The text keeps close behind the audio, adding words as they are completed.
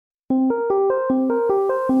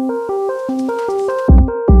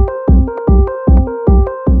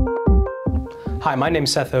Hi, my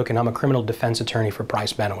name's Seth Okin. I'm a criminal defense attorney for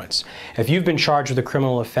Price Benowitz. If you've been charged with a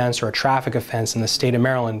criminal offense or a traffic offense in the state of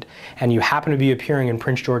Maryland and you happen to be appearing in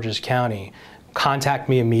Prince George's County, contact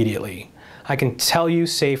me immediately. I can tell you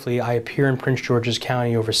safely I appear in Prince George's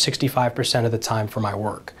County over 65% of the time for my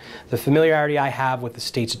work. The familiarity I have with the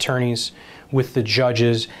state's attorneys, with the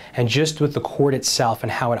judges, and just with the court itself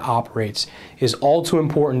and how it operates is all too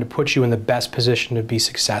important to put you in the best position to be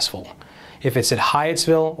successful. If it's at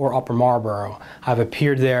Hyattsville or Upper Marlboro, I've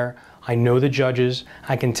appeared there, I know the judges,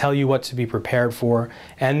 I can tell you what to be prepared for,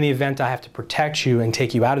 and in the event I have to protect you and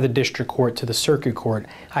take you out of the district court to the circuit court,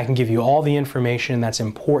 I can give you all the information that's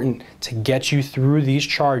important to get you through these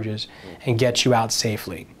charges and get you out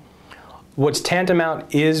safely. What's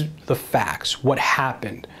tantamount is the facts, what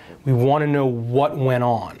happened. We want to know what went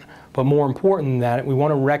on, but more important than that, we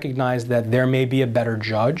want to recognize that there may be a better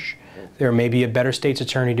judge, there may be a better state's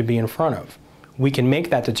attorney to be in front of. We can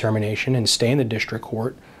make that determination and stay in the district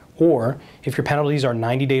court, or if your penalties are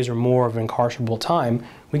 90 days or more of incarcerable time,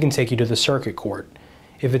 we can take you to the circuit court.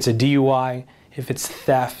 If it's a DUI, if it's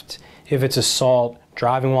theft, if it's assault,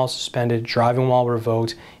 driving while suspended, driving while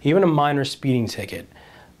revoked, even a minor speeding ticket,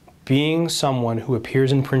 being someone who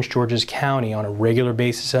appears in Prince George's County on a regular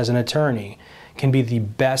basis as an attorney can be the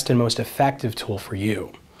best and most effective tool for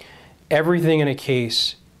you. Everything in a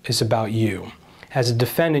case is about you. As a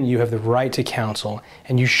defendant, you have the right to counsel,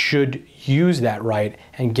 and you should use that right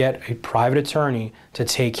and get a private attorney to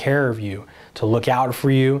take care of you, to look out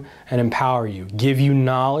for you and empower you, give you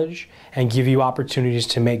knowledge, and give you opportunities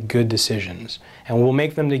to make good decisions. And we'll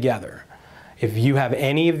make them together. If you have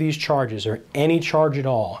any of these charges or any charge at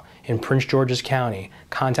all in Prince George's County,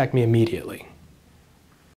 contact me immediately.